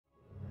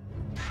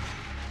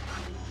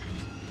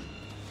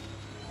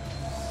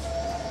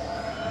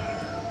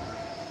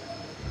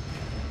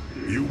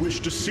wish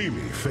to see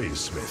me, Phase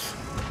Smith?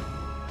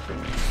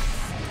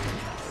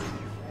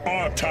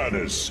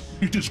 Artanis,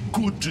 it is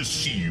good to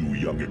see you,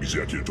 young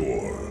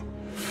Executor.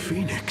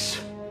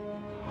 Phoenix?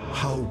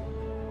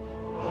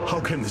 How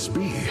can this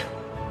be?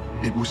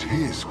 It was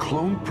his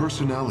cloned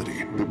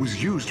personality that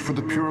was used for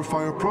the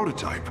Purifier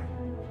prototype.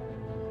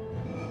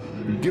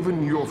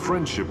 Given your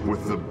friendship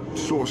with the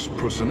Source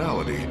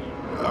personality,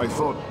 I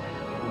thought,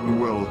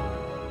 well,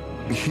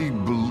 he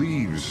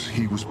believes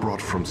he was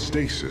brought from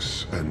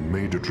stasis and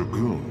made a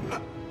Dragoon.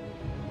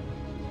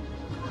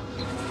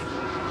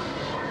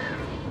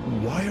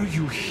 Why are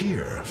you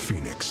here,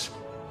 Phoenix?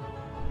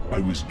 I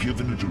was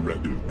given a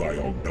directive by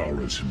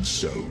Aldaris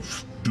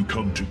himself to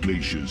come to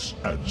Glacius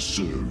and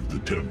serve the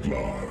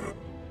Templar.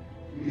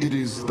 It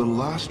is the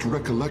last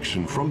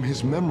recollection from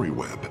his memory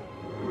web.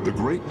 The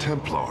Great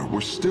Templar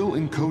were still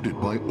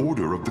encoded by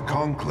order of the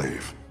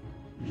Conclave.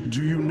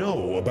 Do you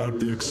know about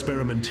the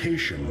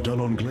experimentation done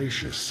on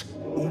Glacius?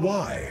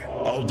 Why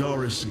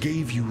Aldaris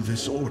gave you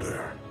this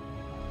order?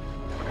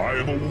 I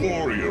am a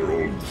warrior,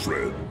 old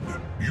friend.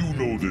 You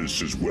know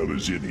this as well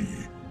as any.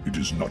 It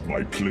is not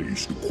my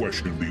place to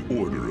question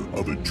the order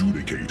of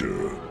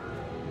Adjudicator.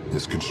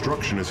 His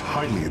construction is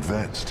highly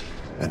advanced,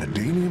 an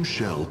Adanium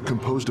shell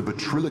composed of a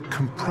trillic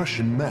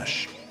compression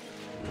mesh.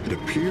 It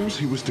appears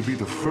he was to be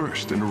the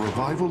first in a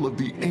revival of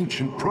the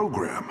ancient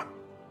program.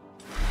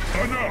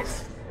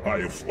 Enough! I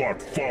have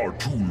fought far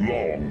too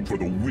long for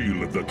the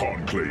will of the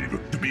Conclave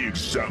to be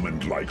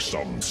examined like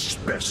some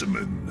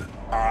specimen.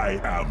 I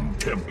am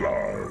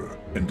Templar,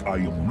 and I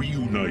am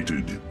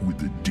reunited with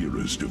the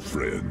dearest of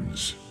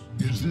friends.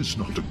 Is this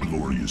not a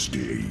glorious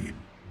day?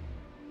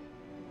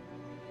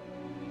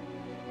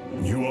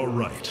 You are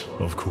right,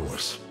 of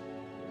course.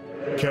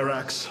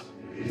 Karax,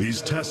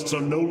 these tests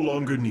are no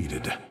longer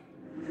needed.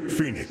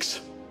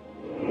 Phoenix,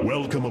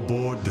 welcome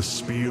aboard the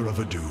Spear of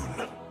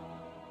Adun.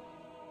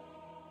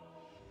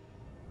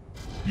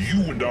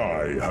 You and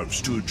I have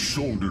stood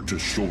shoulder to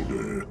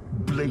shoulder,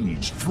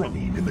 blades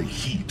thrumming in the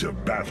heat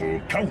of battle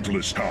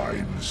countless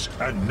times,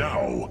 and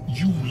now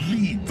you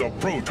lead the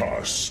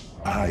Protoss.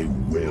 I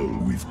wail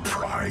with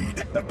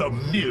pride at the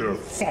mere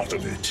thought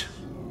of it.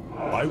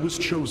 I was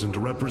chosen to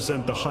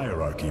represent the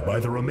hierarchy by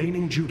the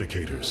remaining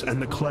Judicators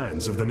and the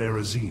clans of the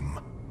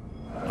Nerazim.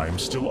 I am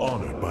still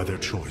honored by their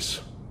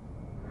choice.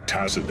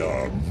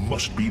 Tassadar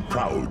must be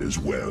proud as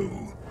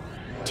well.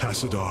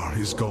 Tassadar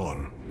is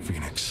gone,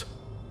 Phoenix.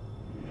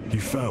 He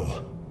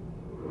fell,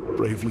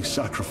 bravely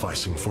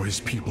sacrificing for his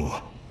people.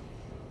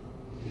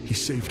 He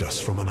saved us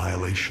from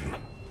annihilation.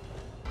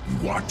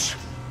 What?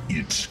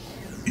 It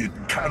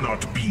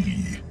cannot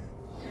be.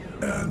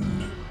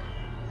 And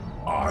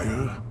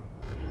Ire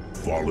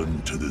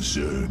fallen to the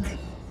Zerg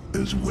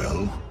as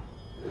well?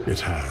 It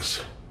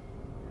has.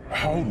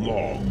 How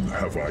long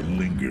have I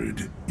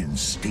lingered in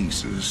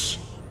stasis,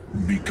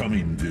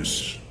 becoming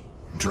this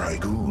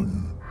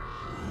Dragoon?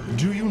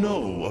 Do you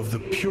know of the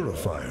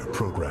Purifier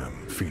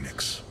program,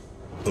 Phoenix?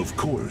 Of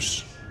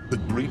course. The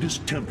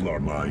greatest Templar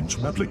minds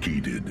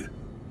replicated.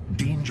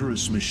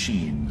 Dangerous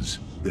machines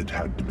that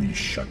had to be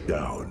shut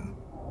down.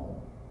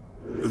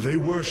 They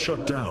were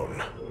shut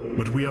down,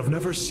 but we have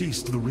never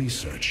ceased the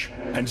research,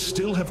 and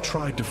still have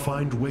tried to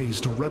find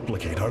ways to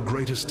replicate our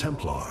greatest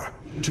Templar,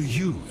 to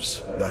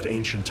use that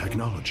ancient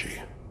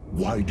technology.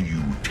 Why do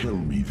you tell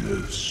me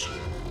this?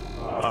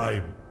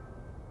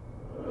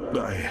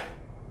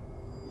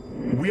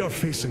 We are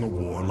facing a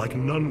war like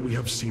none we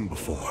have seen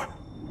before.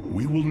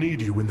 We will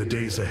need you in the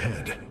days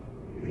ahead.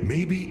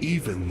 Maybe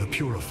even the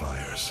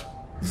Purifiers.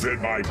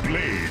 Then my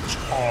blades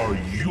are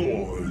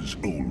yours,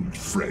 old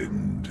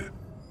friend.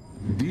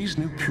 These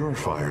new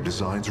Purifier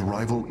designs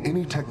rival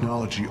any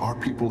technology our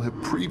people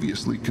have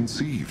previously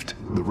conceived.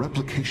 The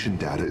replication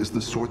data is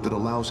the sort that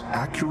allows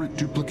accurate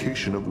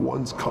duplication of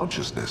one's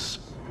consciousness.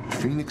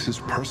 Phoenix's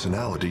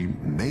personality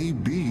may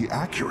be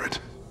accurate.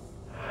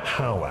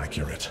 How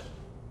accurate?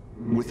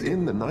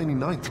 Within the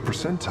 99th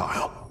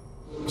percentile.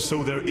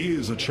 So there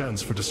is a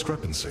chance for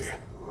discrepancy.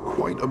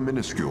 Quite a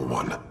minuscule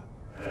one.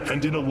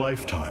 And in a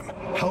lifetime,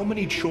 how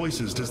many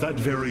choices does that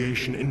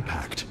variation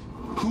impact?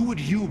 Who would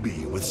you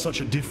be with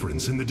such a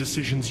difference in the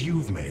decisions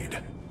you've made?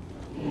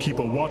 Keep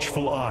a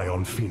watchful eye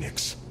on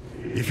Phoenix.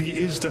 If he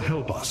is to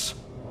help us,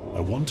 I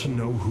want to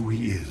know who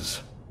he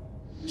is.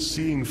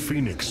 Seeing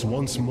Phoenix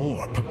once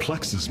more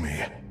perplexes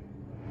me.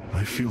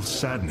 I feel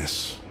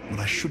sadness, but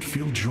I should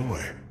feel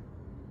joy.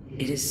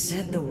 It is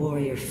said the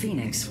warrior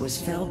Phoenix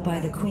was felled by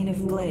the Queen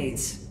of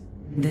Blades.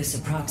 This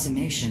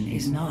approximation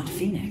is not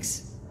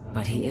Phoenix,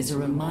 but he is a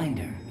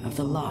reminder of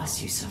the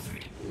loss you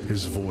suffered.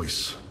 His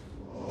voice,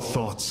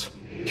 thoughts,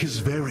 his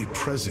very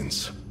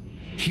presence.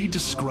 He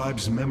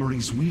describes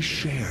memories we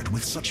shared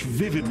with such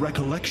vivid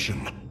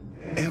recollection.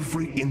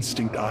 Every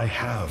instinct I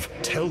have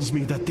tells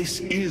me that this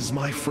is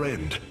my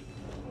friend,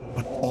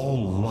 but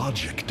all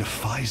logic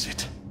defies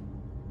it.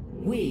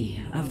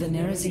 We of the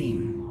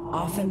Nerazim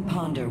often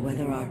ponder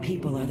whether our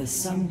people are the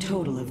sum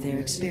total of their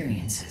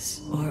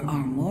experiences, or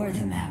are more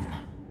than them.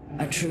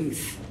 A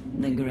truth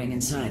lingering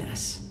inside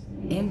us.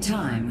 In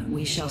time,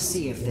 we shall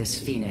see if this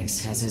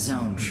Phoenix has his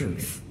own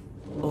truth.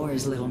 or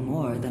is little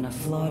more than a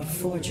flawed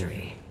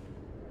forgery.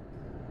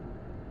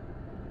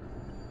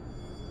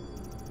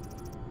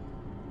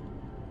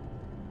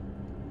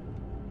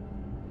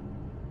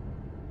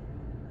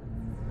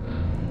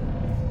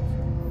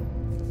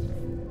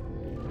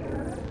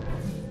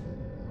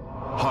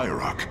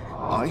 Hierarch,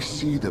 I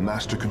see the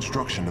master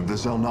construction of the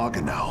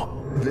Xel'Naga now.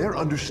 Their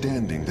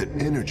understanding that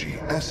energy,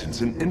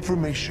 essence, and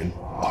information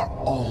are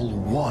all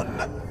one.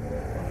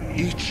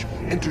 Each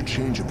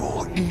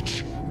interchangeable,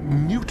 each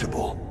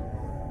mutable.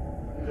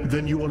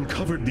 Then you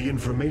uncovered the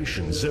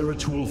information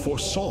Zeratul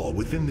foresaw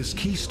within this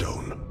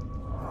keystone.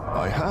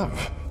 I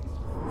have.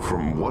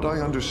 From what I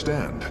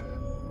understand,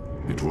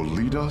 it will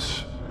lead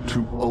us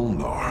to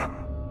Ulnar.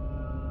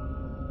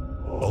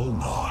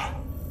 Ulnar.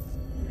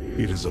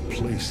 It is a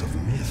place of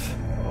myth.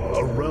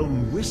 A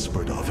realm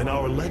whispered of in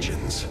our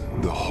legends.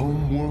 The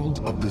homeworld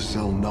of the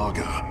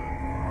Xel'Naga.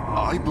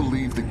 I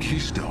believe the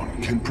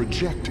keystone can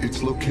project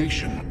its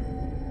location.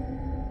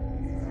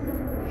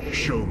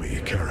 Show me,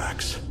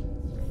 Karax.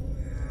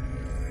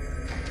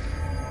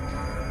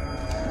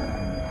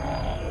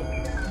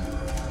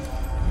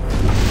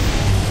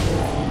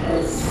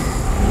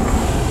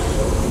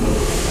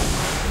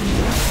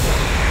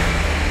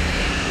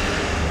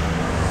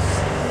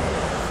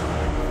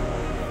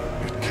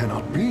 It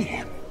cannot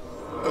be.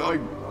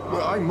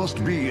 I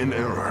must be in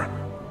error.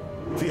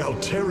 The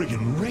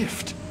Altarian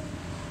Rift.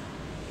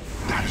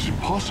 That is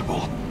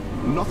impossible.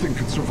 Nothing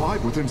can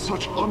survive within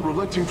such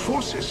unrelenting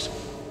forces.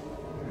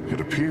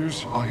 It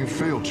appears I have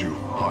failed you,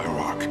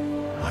 Hierarch.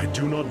 I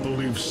do not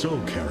believe so,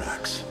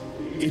 Karax.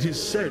 It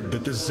is said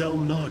that the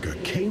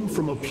Xel'Naga came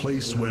from a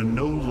place where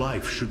no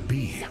life should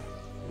be.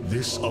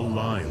 This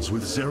aligns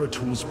with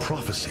Zeratul's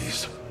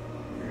prophecies.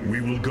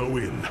 We will go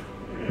in.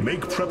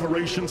 Make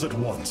preparations at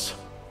once.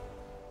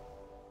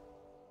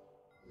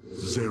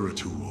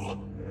 Zeratul,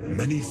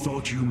 many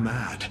thought you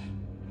mad.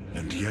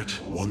 And yet,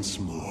 once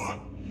more,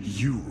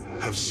 you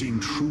have seen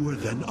truer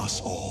than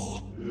us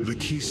all. The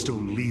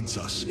keystone leads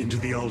us into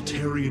the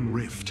Altarian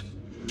Rift,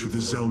 to the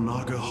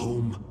Xel'Naga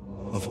home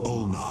of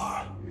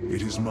Ulnar.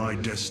 It is my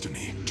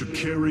destiny to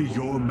carry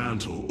your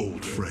mantle,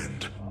 old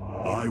friend.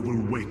 I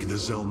will wake the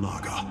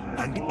Xel'Naga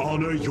and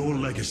honor your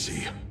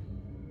legacy.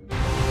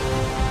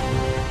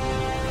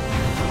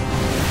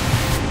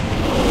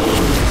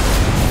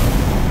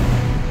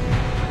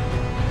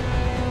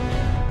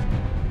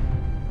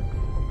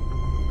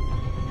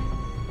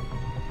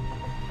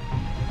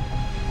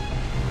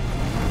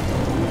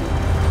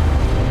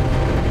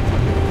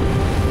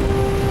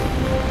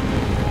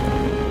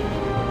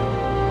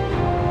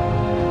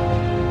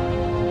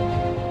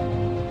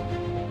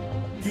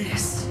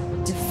 This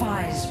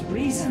defies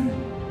reason.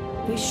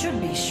 We should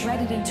be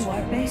shredded into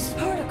our base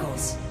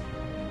particles.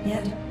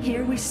 Yet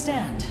here we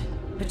stand,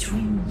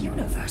 between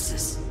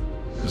universes.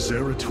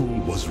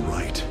 Zeratul was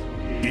right.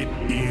 It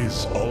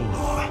is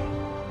Ulnar.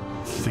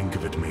 Think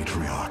of it,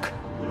 Matriarch.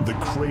 The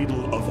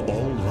cradle of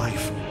all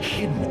life,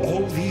 hidden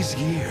all these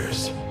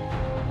years.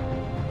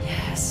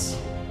 Yes,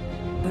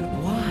 but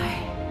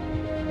why?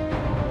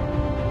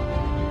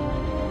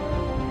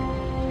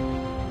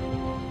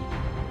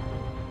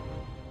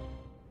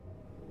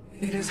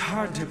 It is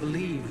hard to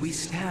believe we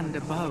stand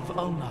above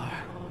Ulnar,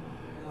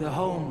 the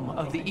home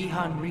of the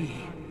Ihan-Ri,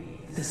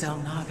 the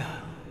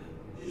Xel'Naga.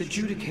 The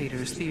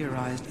Judicators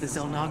theorized the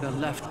Xel'Naga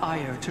left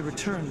Aiur to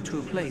return to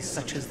a place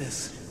such as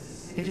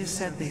this. It is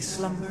said they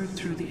slumbered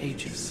through the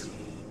ages.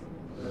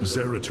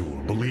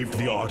 Zeratul believed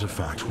the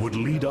artifact would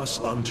lead us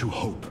unto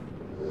hope.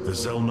 The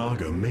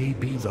Xel'Naga may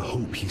be the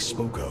hope he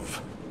spoke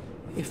of.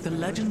 If the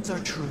legends are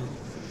true,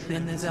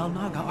 then the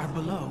Xel'Naga are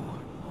below,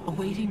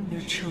 awaiting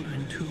their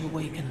children to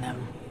awaken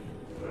them.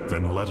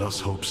 Then let us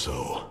hope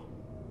so.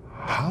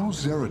 How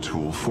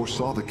Zeratul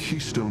foresaw the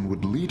keystone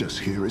would lead us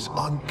here is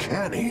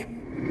uncanny.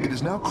 It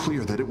is now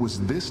clear that it was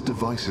this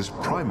device's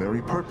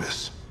primary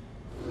purpose.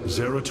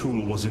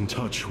 Zeratul was in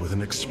touch with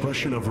an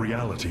expression of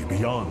reality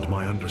beyond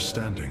my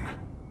understanding.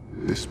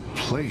 This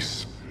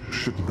place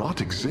should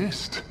not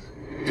exist.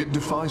 It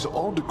defies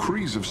all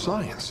decrees of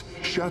science,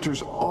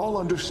 shatters all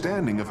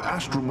understanding of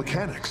astral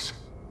mechanics.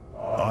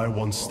 I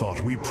once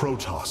thought we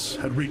Protoss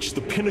had reached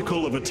the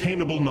pinnacle of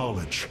attainable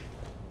knowledge.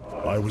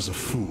 I was a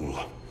fool.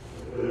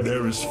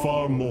 There is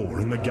far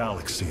more in the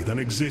galaxy than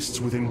exists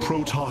within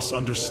Protoss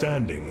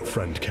understanding,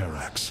 friend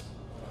Karax.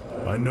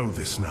 I know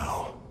this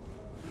now.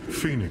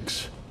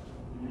 Phoenix,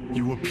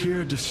 you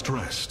appear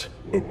distressed.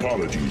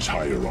 Apologies,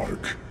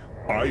 Hierarch.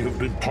 I have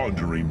been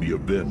pondering the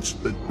events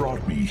that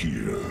brought me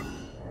here.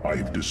 I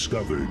have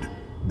discovered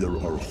there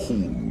are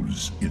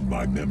holes in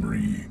my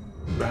memory.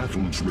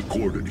 Battles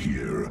recorded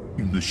here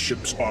in the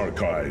ship's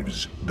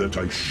archives that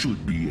I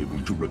should be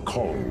able to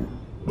recall,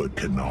 but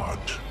cannot.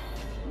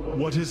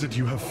 What is it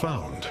you have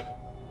found?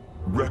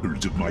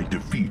 Records of my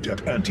defeat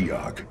at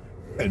Antioch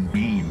and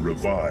being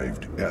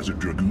revived as a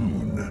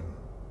Dragoon.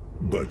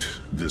 But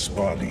this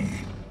body,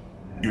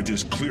 it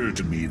is clear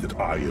to me that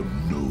I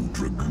am no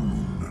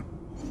Dragoon.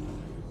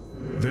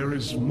 There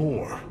is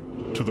more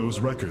to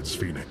those records,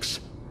 Phoenix.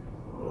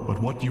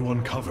 But what you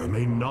uncover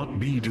may not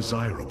be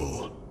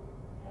desirable.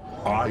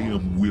 I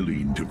am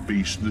willing to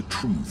face the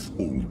truth,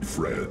 old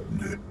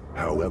friend,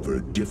 however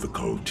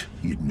difficult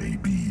it may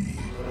be.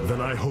 Then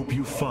I hope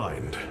you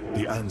find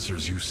the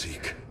answers you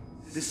seek.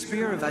 The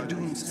Spear of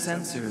Adun's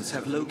sensors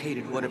have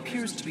located what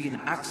appears to be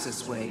an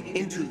access way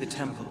into the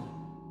temple.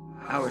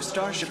 Our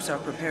starships are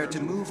prepared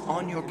to move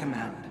on your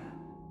command.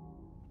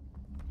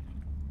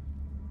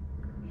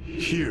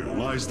 Here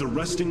lies the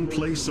resting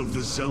place of the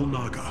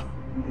Xel'Naga.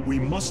 We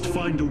must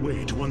find a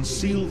way to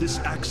unseal this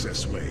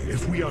access way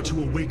if we are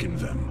to awaken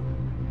them.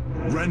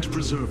 Rant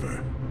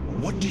Preserver,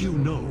 what do you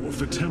know of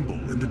the temple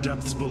in the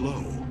depths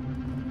below?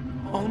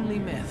 Only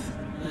myth,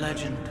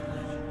 legend.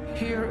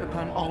 Here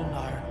upon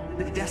Ulnar,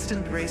 the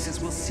destined races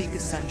will seek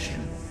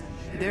ascension.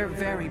 Their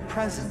very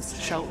presence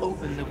shall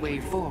open the way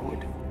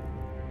forward.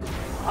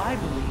 I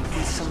believe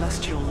these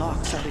celestial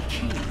locks are the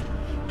key.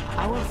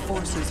 Our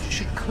forces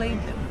should claim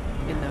them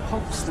in the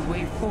hopes the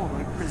way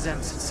forward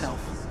presents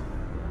itself.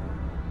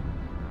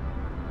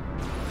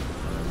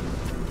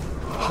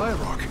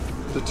 Hierarch,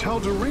 the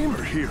Tal'darim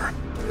are here.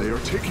 They are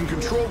taking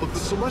control of the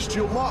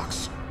celestial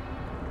locks.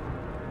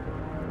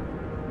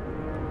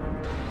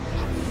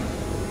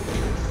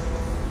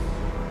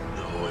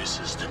 The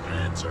voices'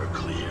 demands are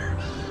clear.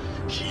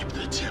 Keep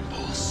the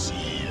temple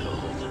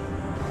sealed.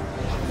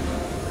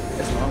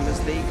 As long as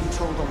they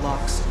control the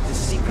locks, the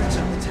secrets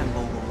of the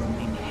temple will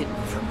remain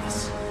hidden from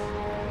us.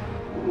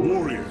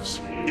 Warriors,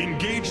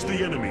 engage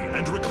the enemy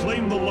and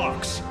reclaim the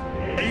locks.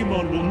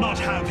 Amon will not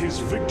have his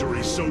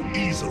victory so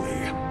easily.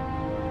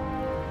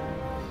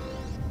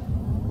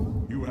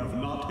 You have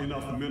not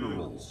enough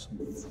minerals. I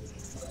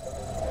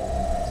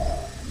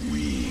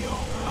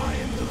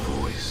am the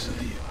voice of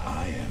the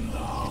I am the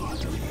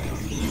heart.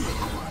 You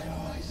require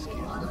my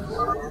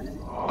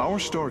skill. Our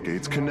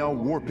stargates can now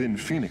warp in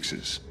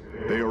phoenixes.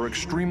 They are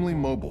extremely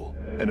mobile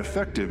and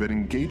effective at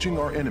engaging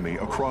our enemy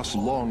across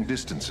long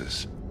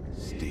distances.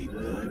 State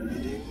thy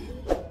bidding.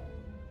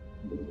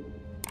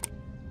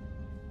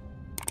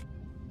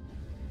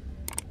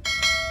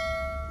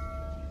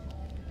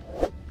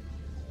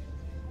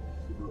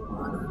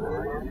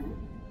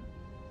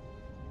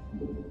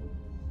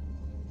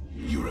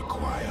 You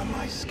require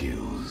my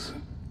skills.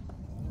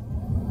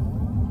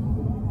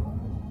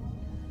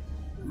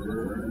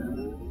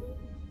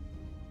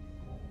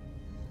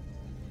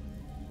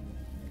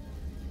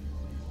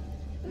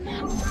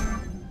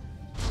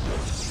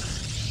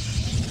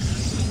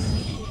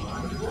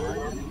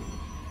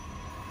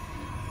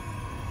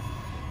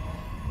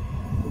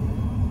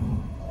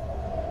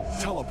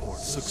 Teleport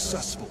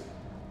successful.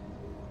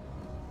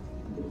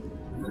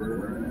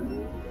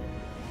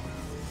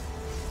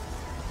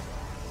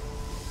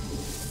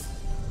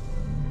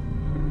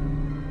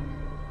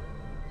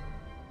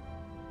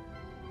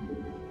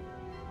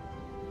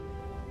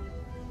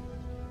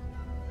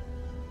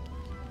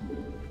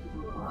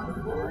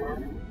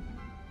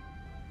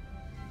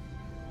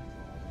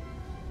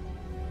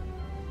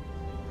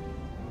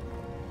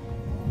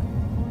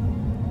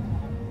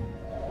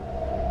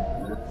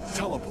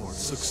 Teleport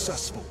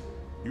successful.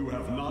 You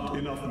have not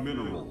enough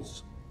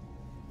minerals.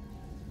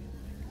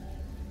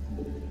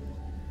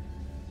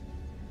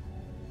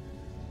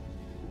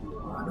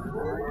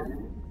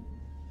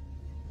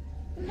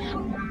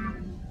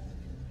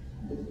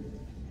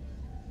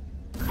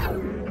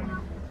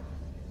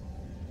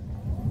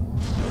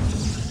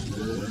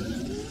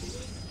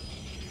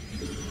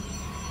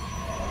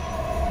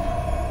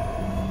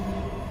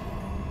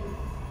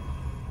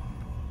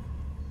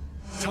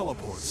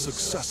 Teleport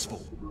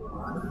successful.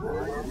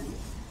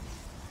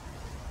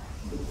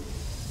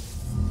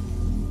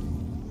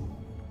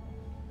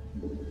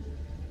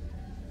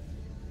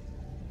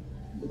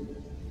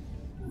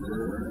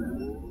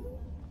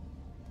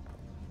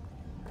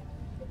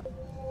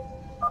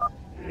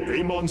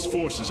 Amon's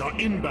forces are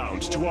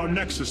inbound to our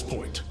nexus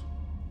point.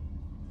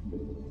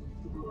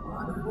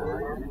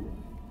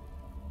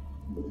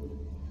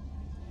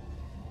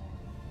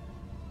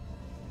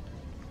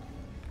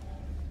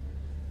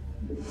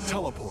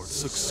 Teleport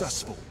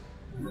successful.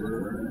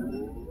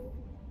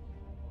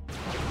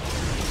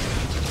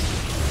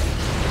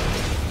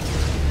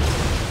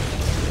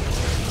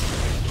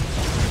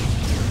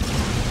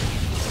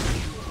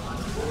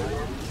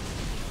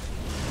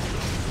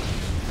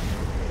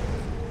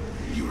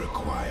 You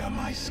require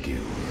my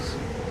skills.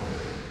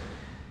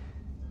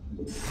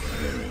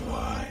 Very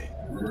wide.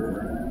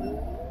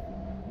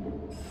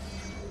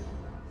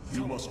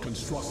 You must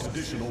construct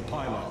additional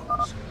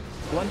pylons.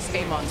 Once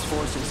Amon's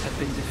forces have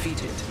been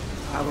defeated,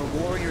 our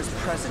warrior's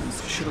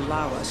presence should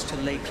allow us to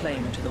lay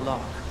claim to the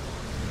lock.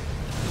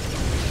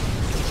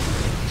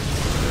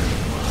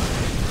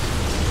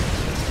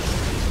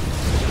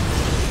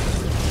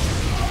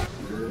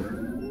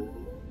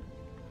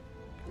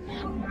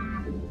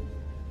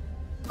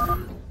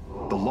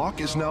 The lock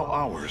is now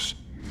ours.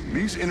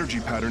 These energy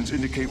patterns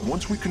indicate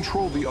once we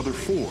control the other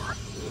four,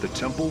 the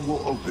temple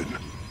will open.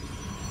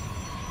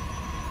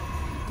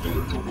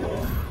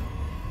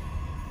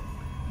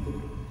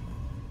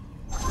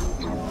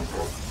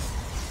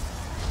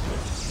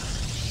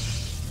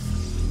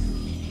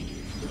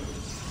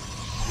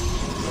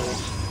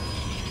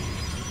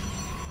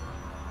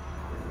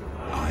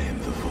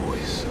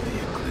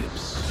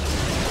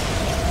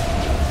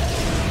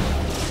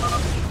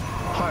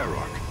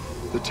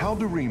 The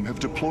Tal'darim have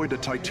deployed a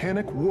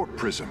titanic warp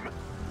prism.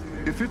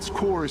 If its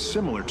core is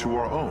similar to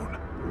our own,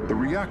 the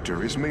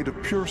reactor is made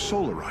of pure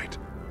solarite.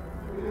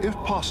 If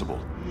possible,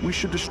 we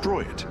should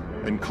destroy it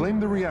and claim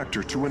the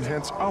reactor to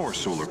enhance our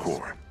solar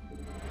core.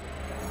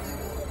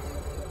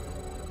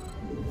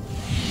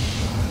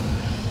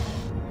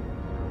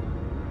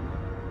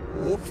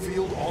 Warp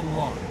field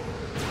online.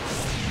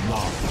 Now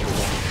for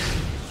launch.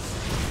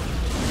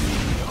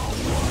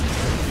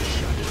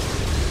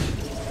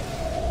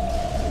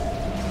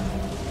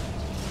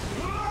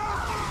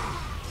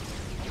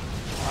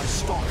 I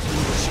stalk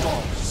through the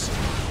stars.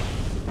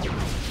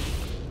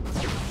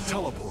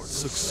 Teleport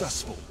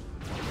successful.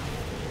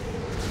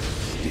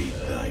 State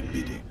thy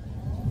bidding.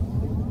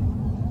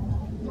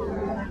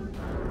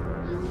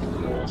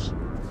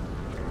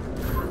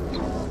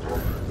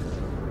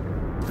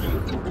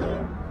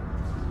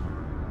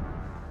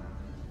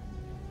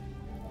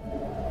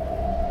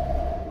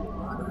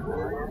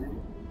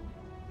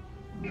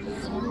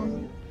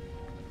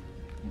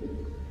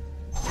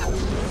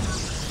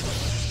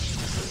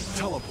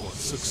 Teleport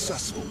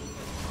successful.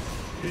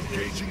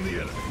 Engaging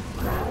the enemy.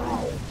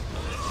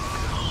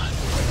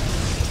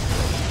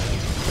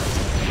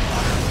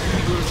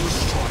 Eager to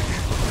strike.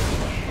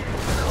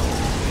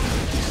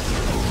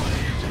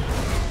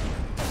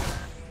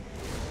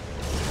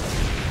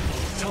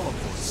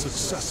 Teleport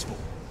successful.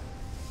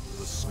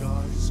 The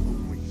skies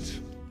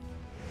await.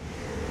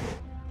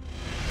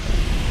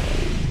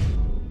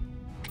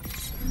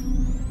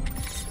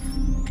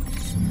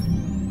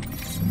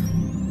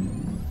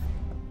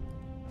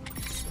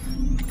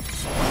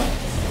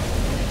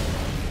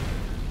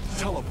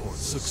 Teleport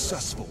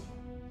successful.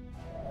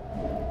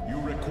 You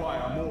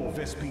require more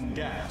Vespene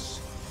gas.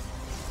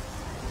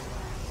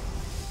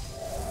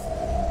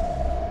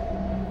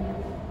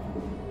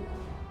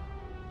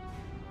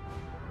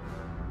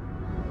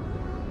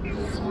 You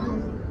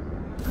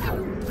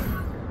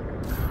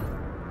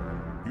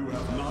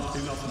have not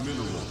enough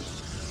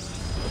minerals.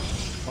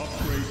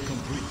 Upgrade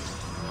complete.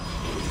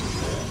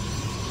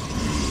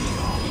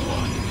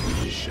 One with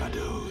the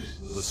shadows.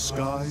 The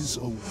skies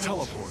await.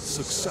 Teleport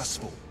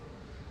successful.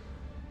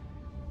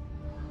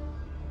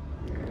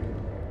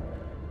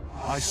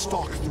 I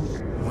stalk through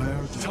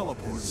where the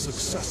teleport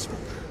successful.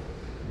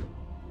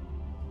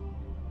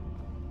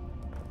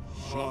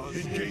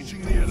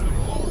 Engaging the enemy.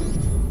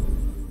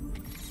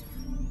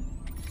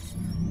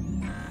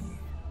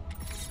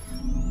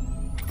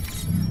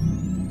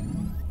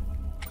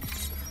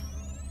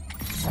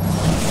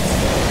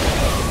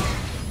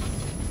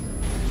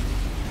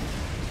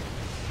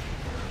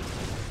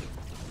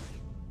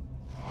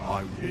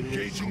 I'm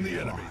engaging the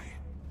enemy.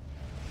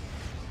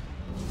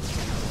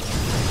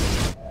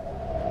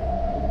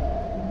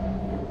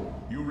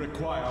 You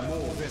require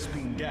more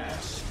Vespene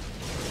gas.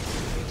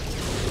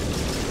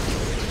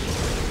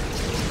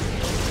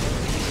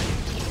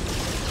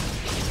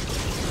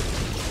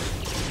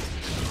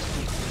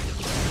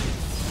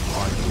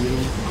 I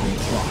will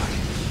comply.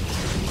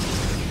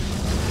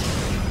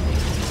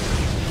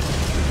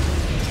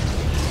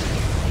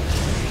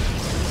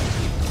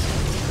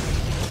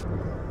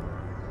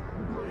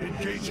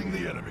 Engaging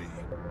the enemy.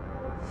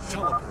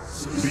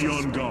 Teleport. Be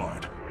on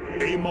guard.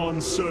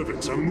 Amon's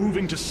servants are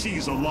moving to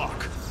seize a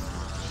lock.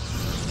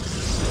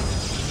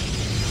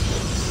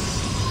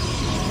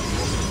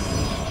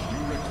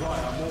 You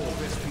require more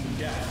Vespene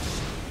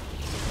gas.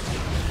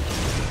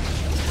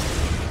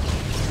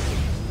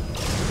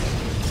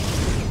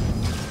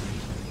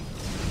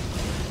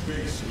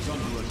 Base is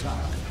under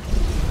attack.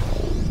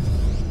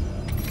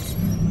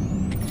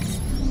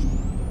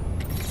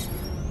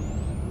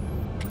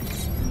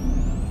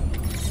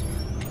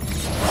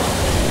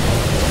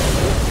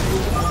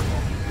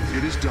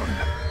 It is done.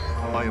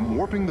 I am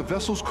warping the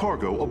vessel's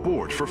cargo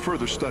aboard for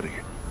further study.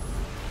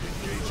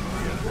 Engaging the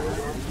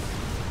enemy.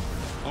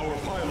 Our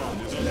pylon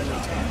is under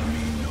attack.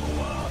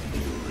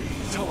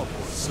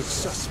 Teleport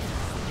successful.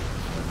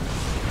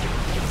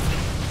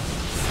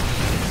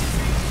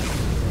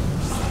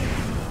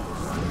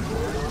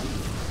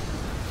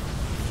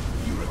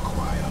 You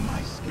require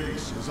my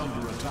Base is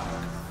under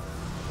attack.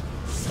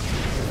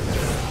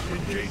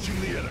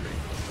 Engaging the enemy.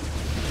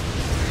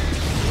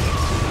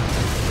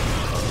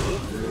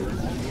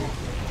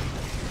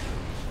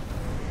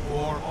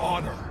 For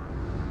honor.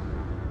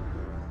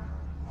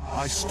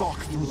 I stalk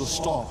through the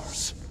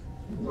stars.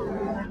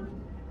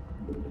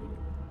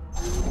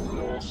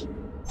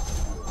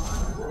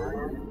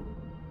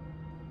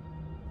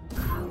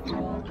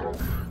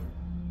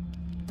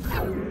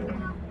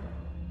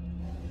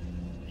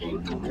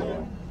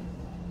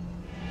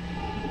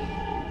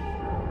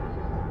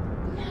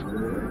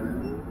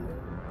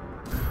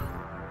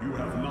 You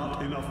have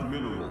not enough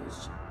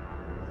minerals.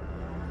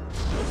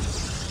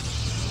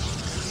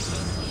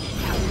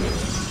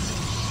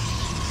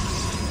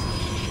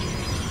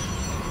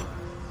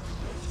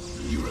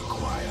 You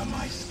require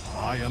my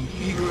I am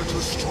eager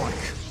to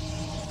strike.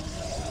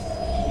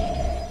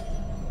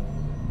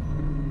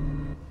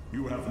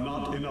 You have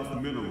not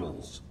enough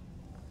minerals.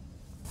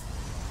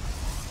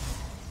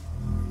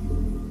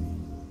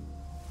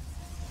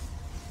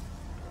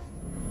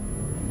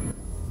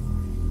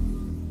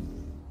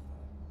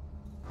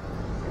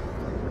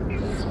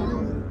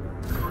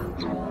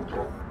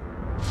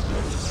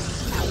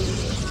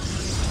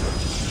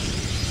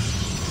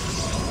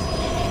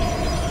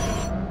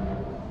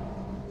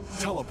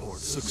 Teleport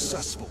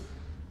successful.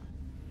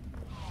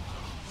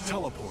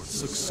 Teleport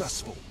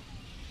successful.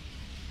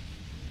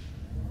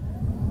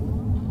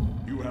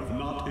 You have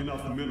not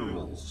enough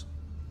minerals.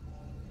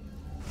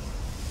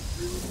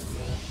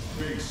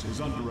 Base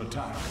is under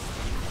attack.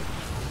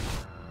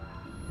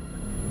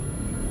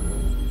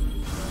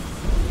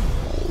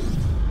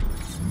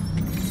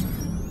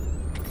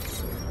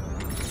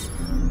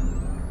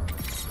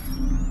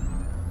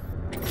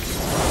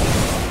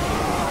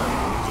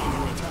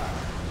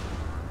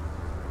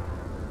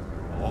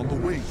 On the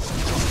wings of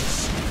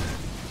justice.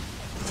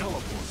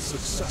 Teleport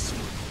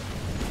successful.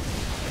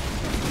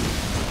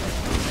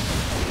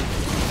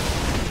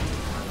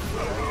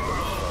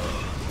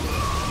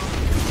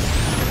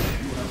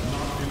 You have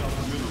not enough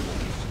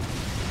minerals.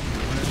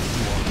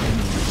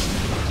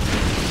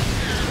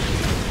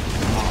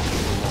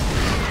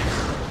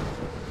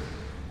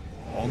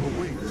 On the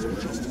wings of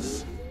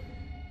justice.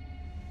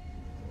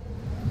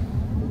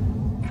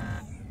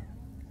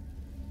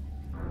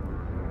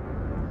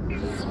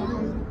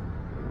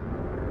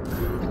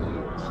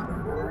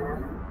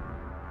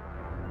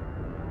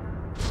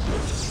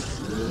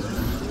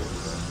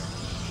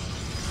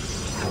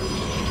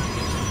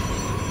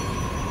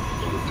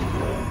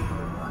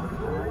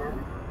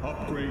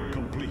 Upgrade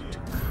complete.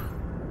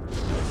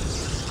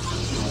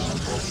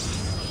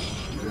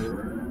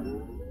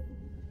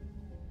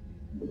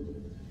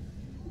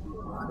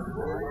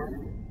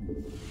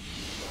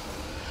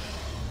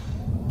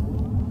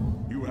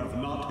 You have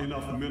not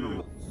enough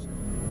minerals.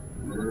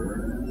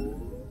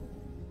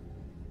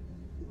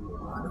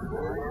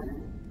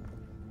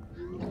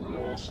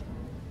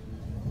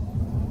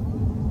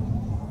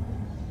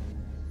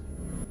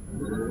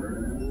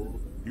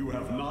 You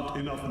have not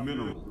enough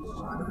minerals.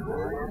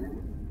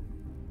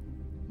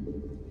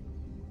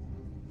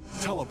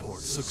 Teleport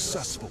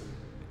successful.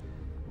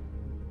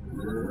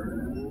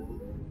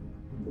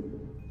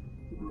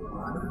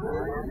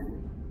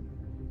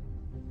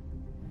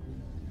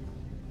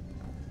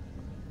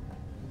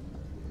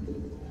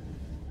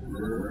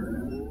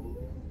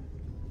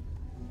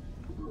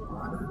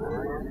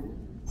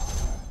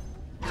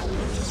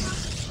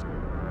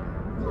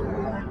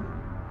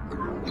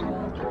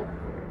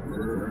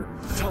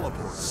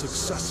 Teleport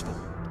successful.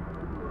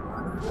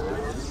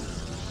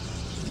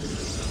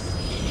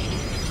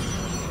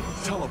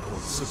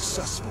 Teleport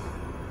successful.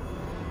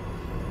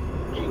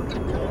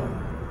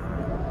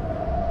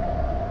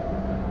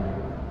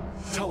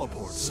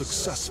 Teleport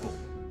successful.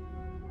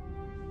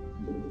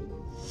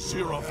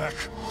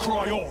 Siravek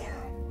Kryor.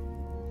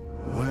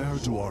 Where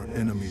do our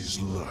enemies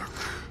lurk?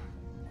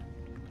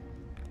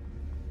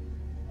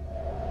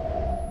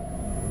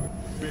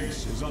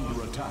 Base is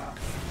under attack.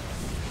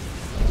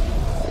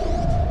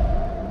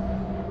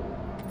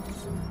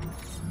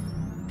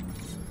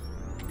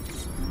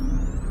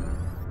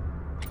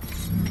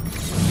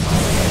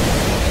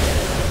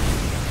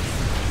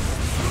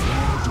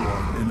 Where do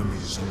our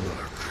enemies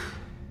lurk?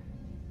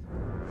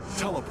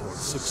 Teleport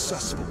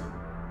successful.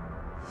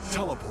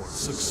 Teleport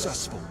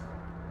successful.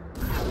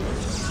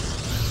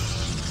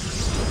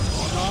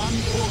 Anan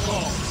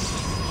Prokop.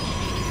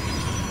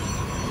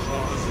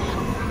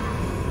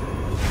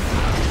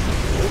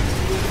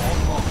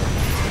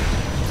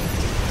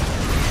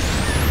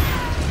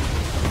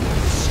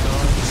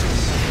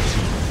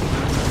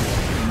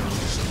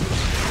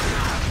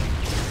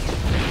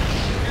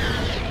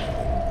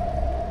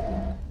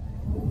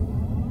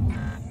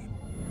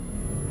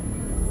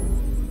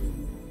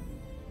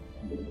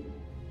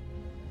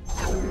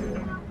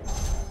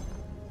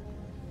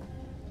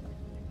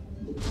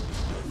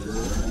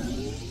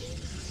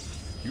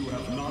 You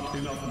have not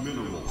enough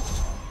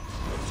minerals.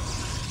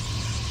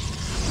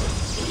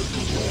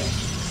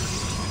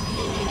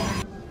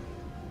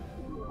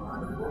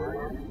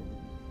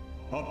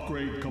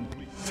 Upgrade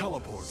complete.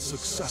 Teleport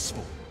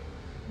successful.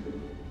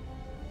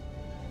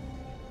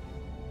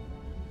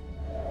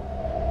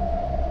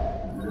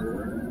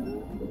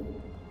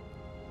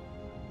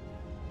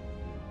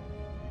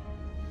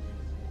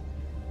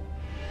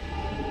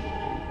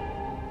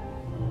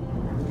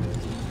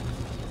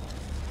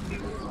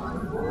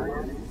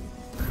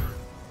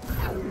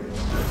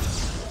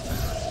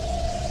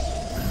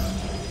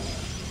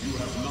 You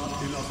have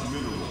not enough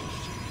minerals.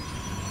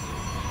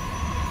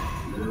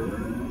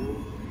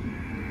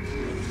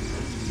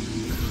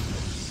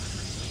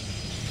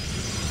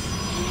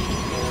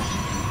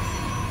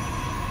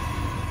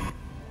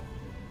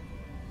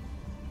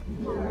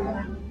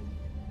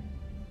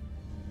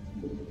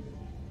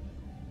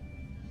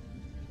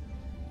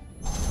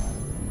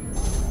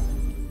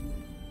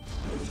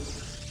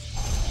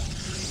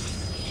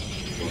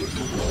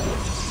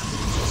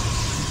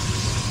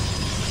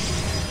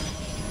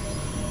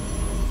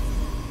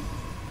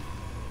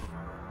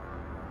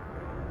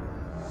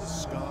 The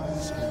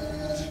skies hold.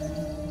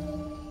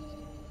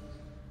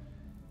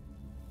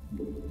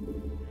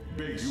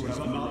 Base you have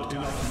not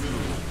enough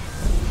minerals.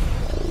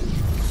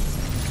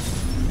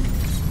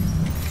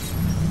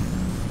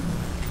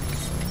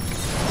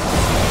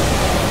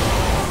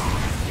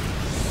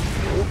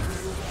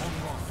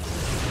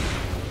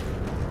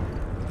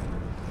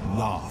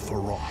 La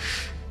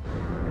Farosh.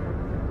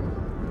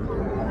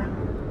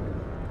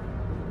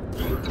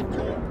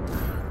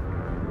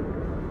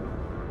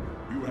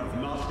 You have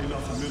not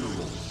enough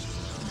minerals.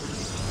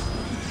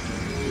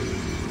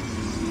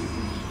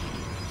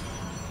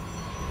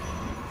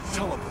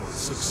 Teleport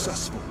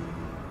successful.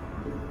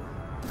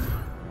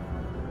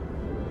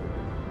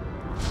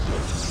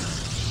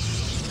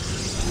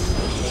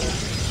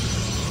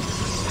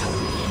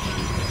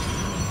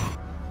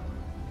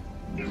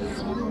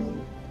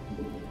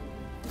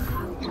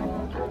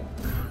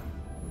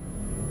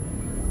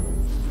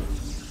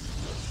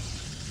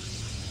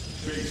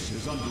 Base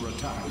is under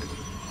attack.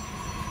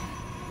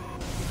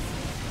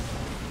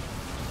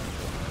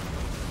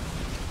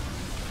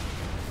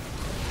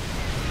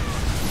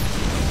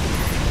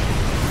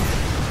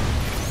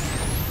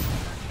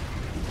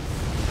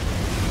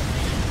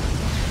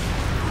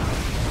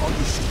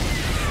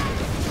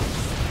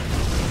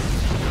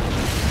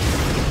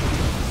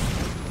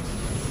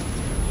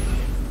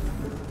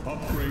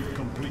 Upgrade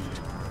complete.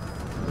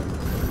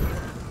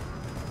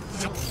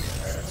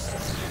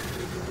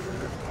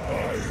 I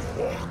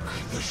walk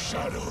the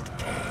shadowed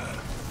path.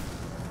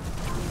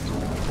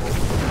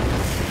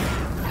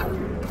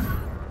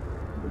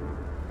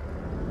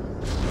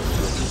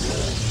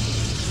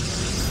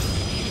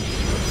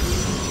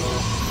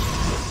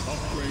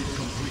 Upgrade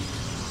complete.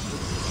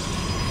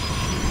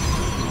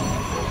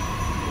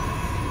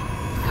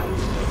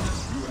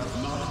 You have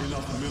not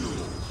enough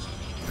minerals.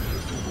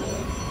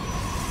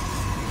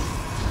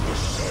 The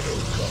Shadow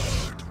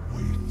Guard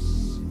waits.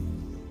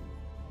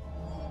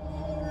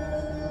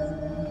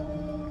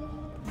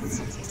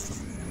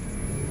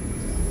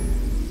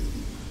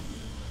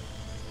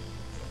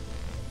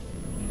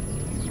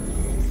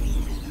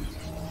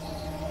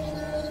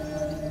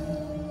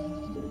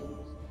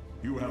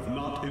 You have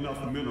not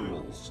enough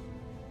minerals.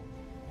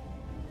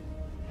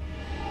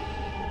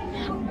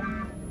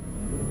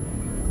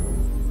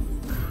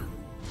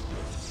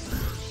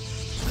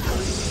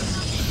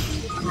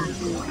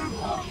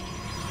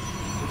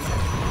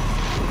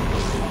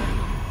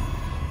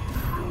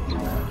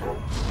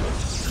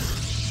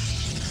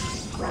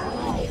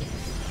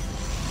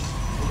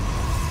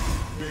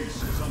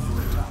 Base is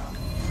under attack.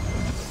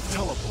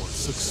 Teleport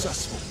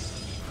successful.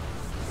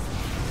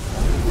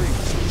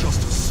 Wings of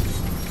justice.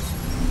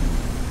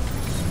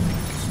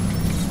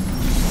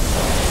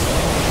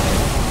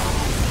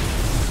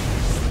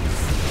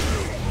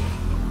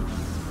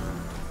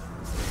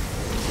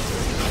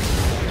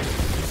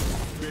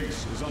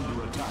 Base is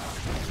under attack.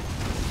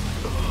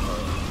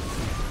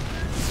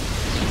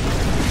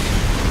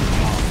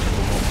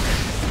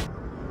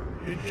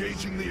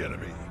 Engaging the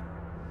enemy.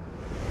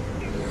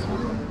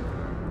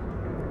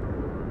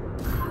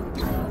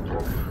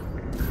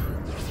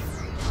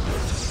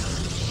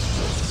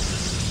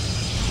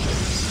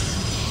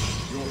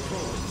 Your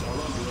probes are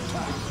under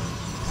attack.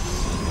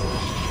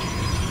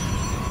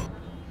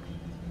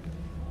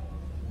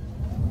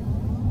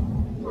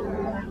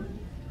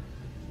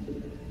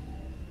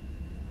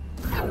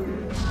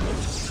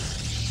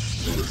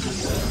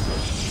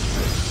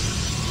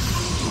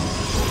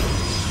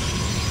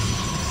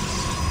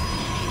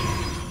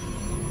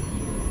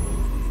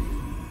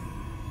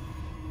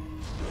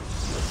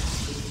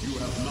 You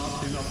have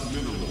not enough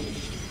minerals.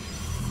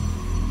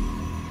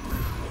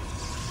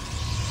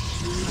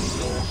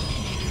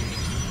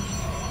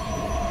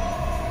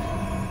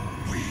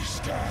 We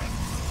stand.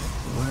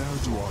 Where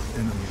do our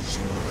enemies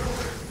lurk?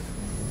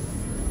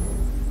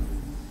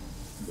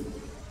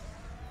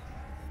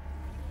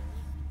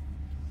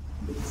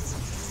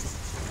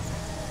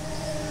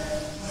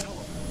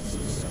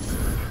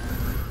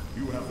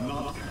 You have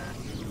not.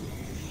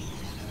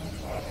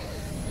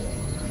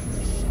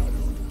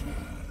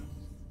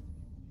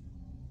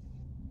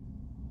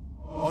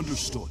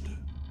 Understood.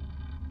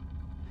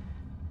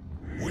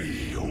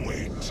 We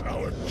await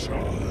our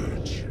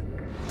charge.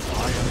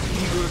 I am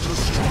eager to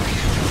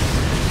strike.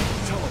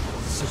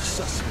 Teleport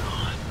successful.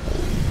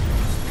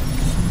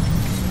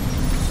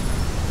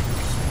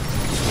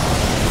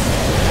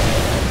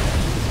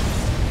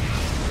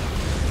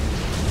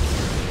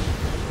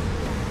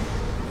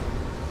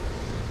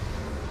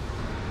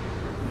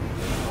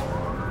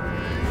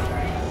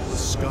 The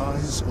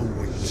skies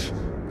await.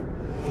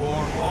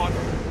 For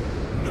honor,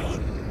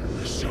 none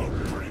shall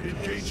break.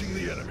 Engaging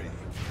the enemy.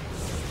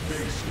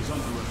 Base is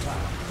under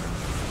attack.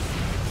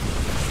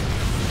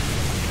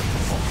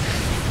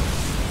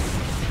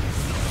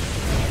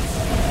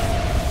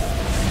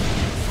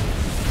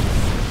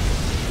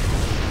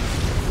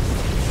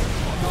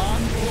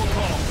 On for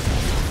call.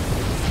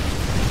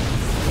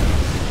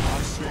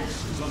 Our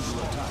base is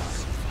under attack.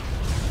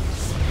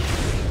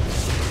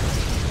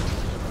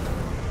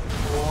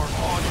 For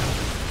honor.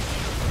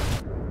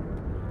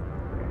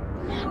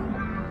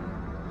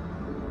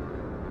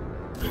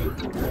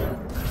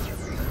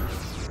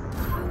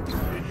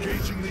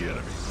 Engaging the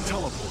enemy.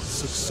 Teleport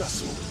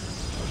successful.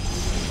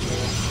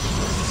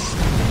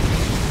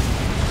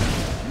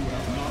 You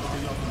have not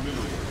enough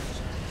minerals.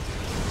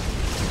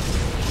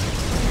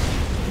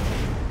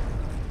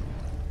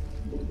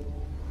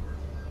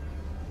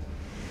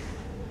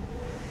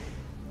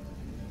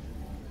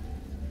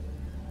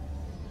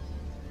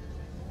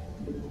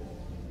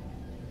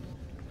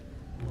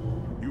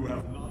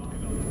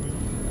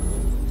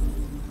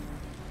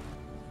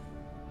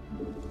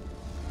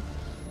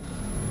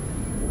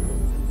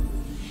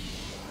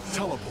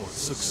 Teleport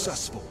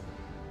successful.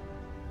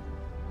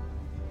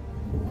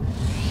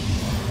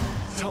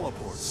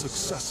 Teleport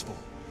successful.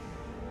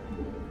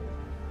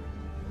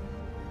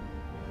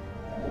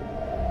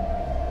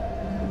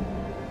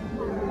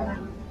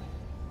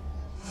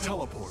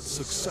 Teleport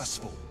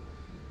successful.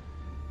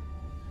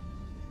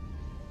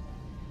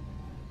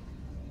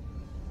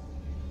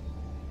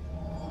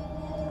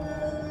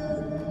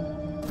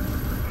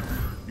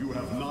 You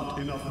have not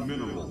enough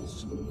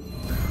minerals.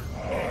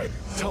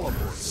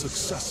 Teleport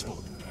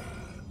successful.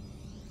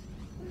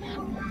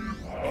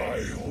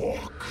 I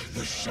walk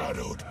the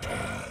shadowed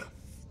path.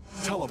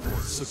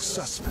 Teleport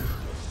successful.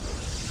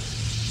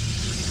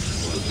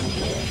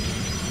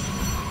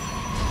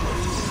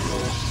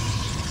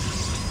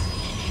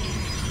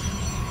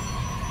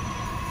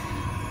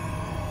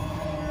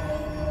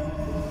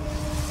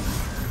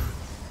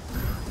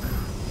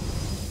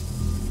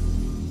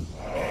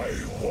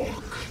 I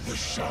walk the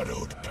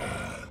shadowed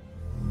path.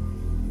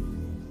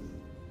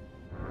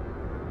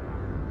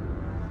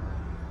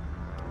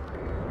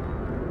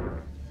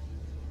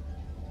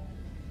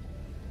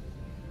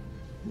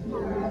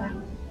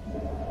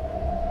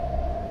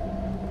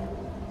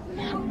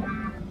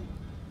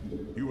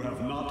 You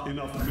have not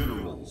enough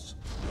minerals.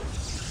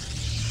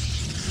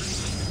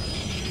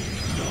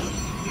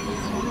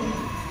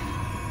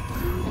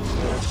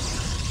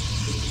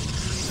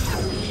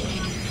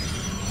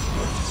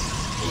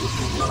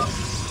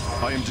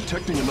 I am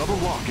detecting another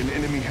lock in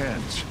enemy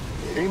hands.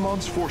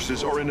 Amon's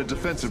forces are in a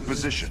defensive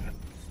position.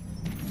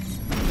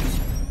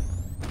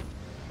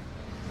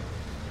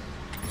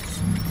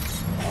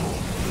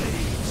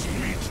 Blades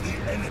meet the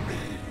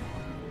enemy.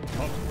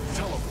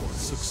 Teleport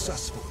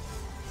successful.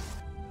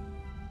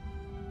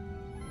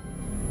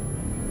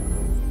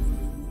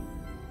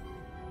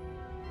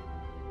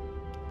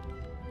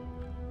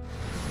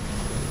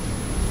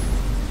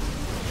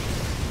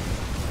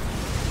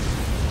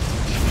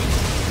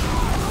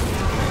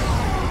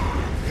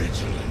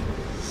 Vigilant.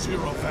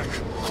 Zerofek,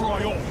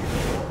 cry on!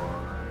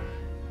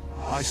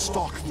 I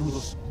stalk through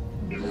the...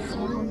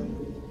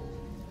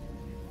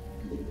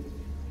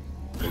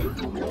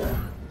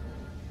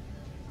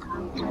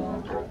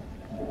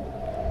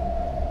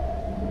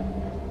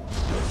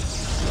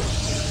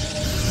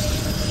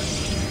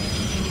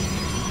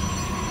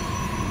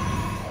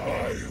 I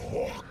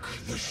walk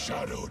the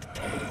shadowed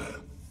path.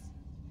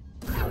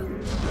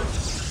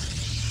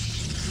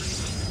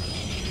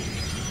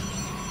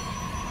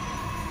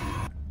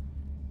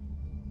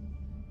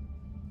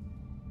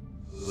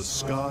 The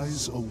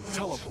skies away.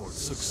 Teleport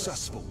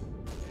successful.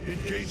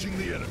 Engaging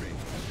the enemy.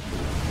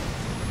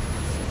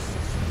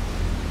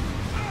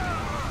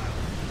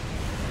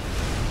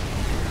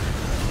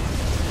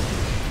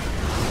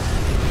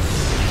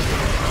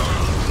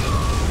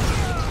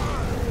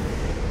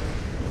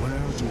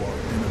 Where do our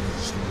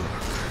enemies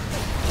lurk?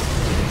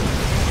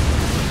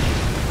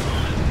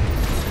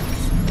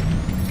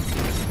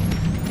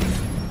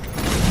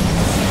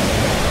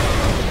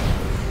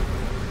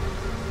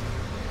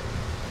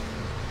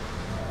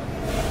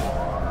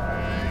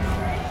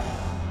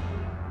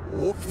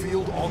 Warp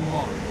field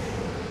online.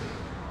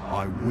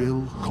 I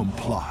will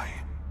comply.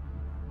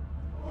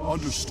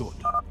 Understood.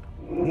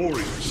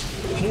 Warriors,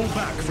 pull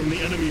back from the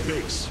enemy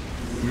base.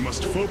 We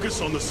must focus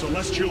on the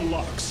celestial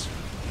locks.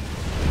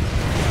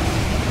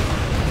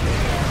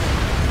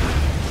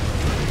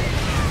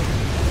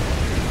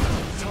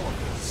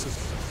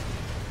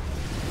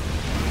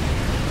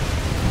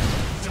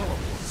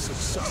 Teleport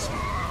successful.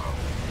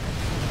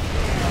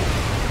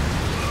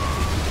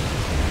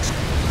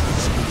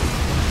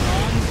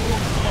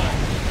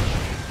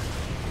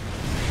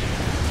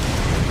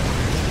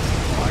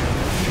 I am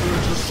here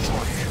to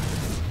strike.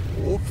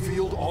 Warp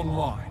field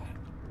online.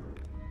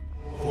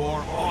 For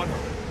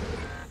honor.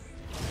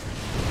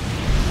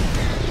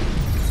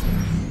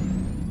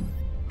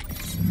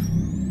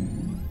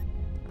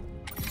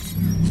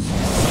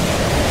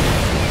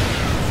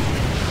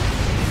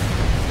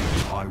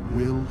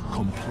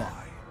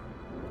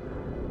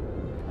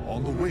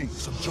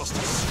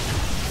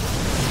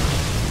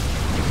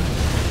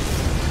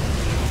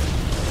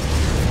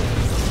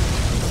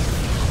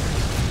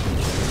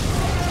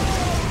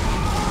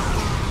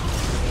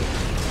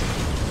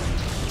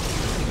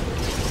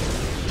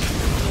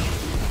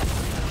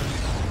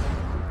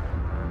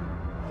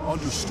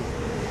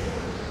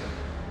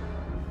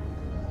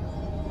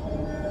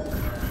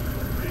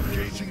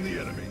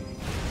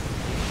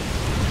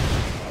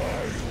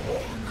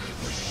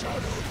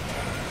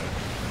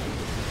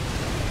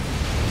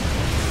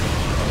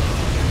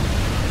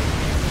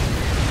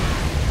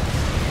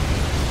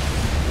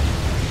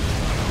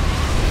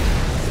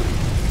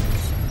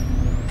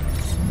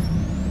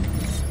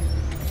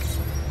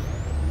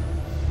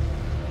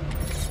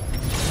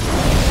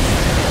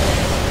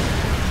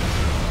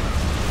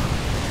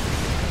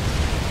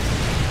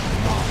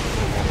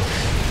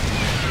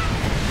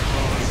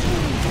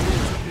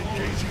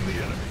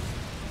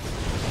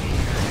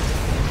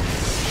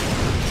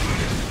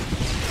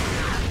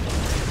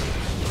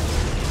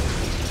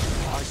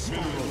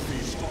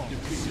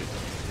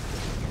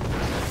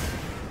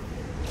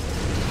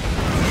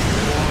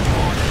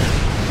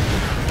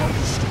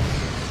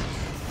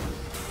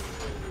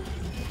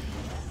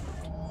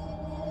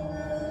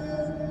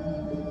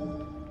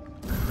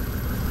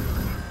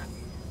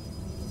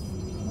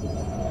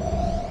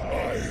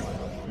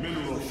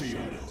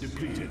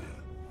 depleted.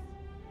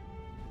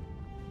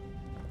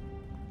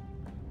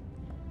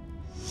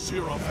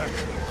 Zero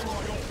action.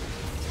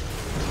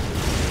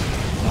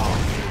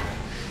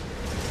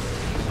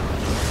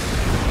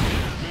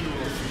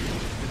 Mineral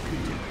field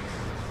depleted.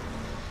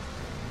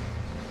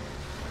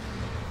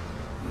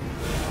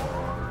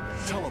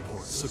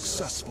 Teleport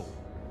successful.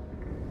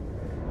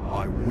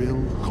 I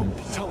will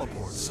complete.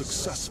 Teleport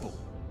successful.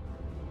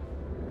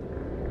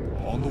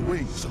 On the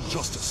wings of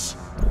justice.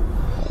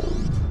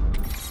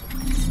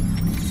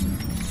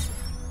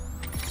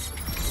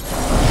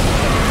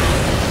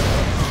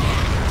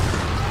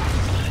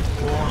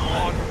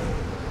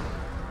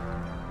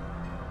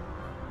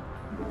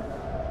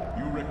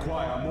 You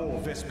require more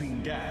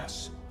Vespene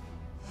gas.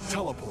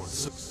 Teleport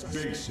success.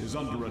 Base is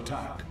under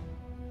attack.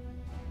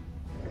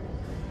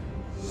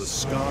 The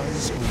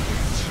skies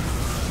await.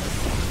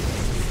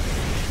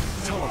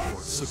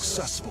 Teleport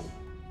successful.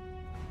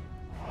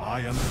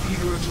 I am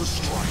eager to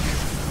strike.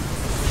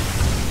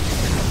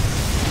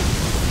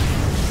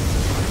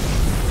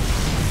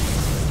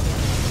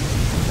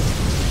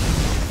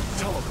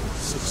 Teleport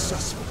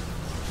successful.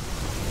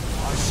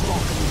 I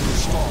stalk through the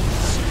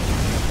stars.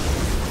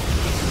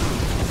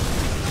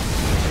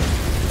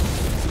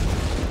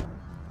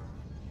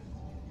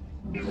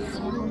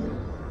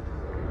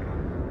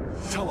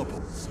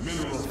 Teleport.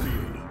 Mineral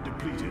field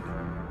depleted.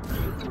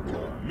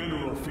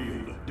 Mineral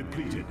field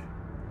depleted.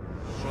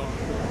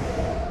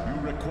 You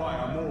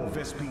require more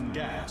Vespene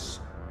gas.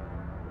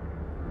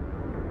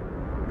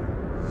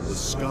 The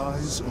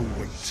skies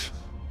await.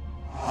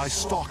 I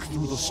stalk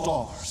through the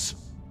stars.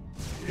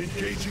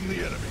 Engaging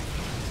the enemy.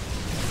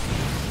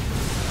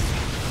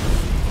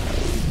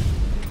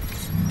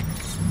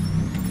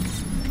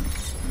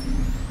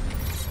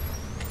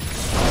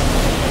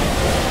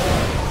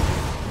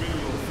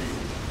 Mineral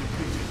field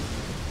depleted.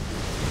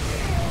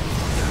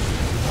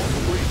 On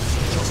the wings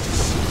of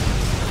justice.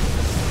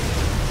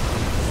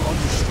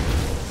 Understood.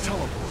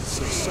 Teleport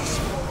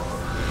successful.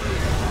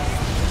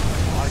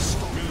 I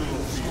stalk.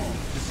 Mineral field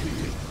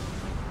depleted.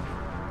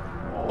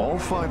 All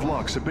 5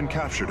 locks have been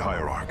captured,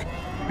 Hierarch.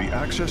 The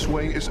access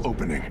way is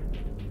opening.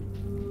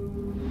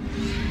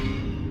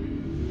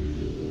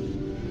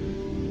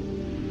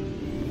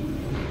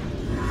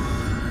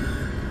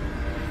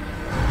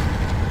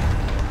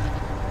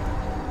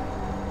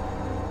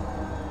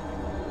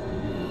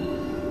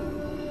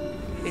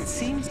 It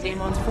seems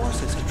Amon's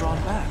forces have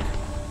drawn back.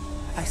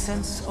 I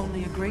sense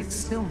only a great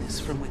stillness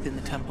from within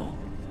the temple.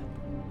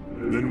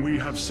 Then we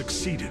have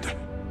succeeded.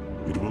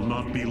 It will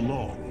not be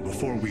long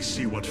before we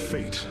see what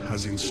fate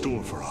has in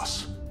store for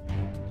us.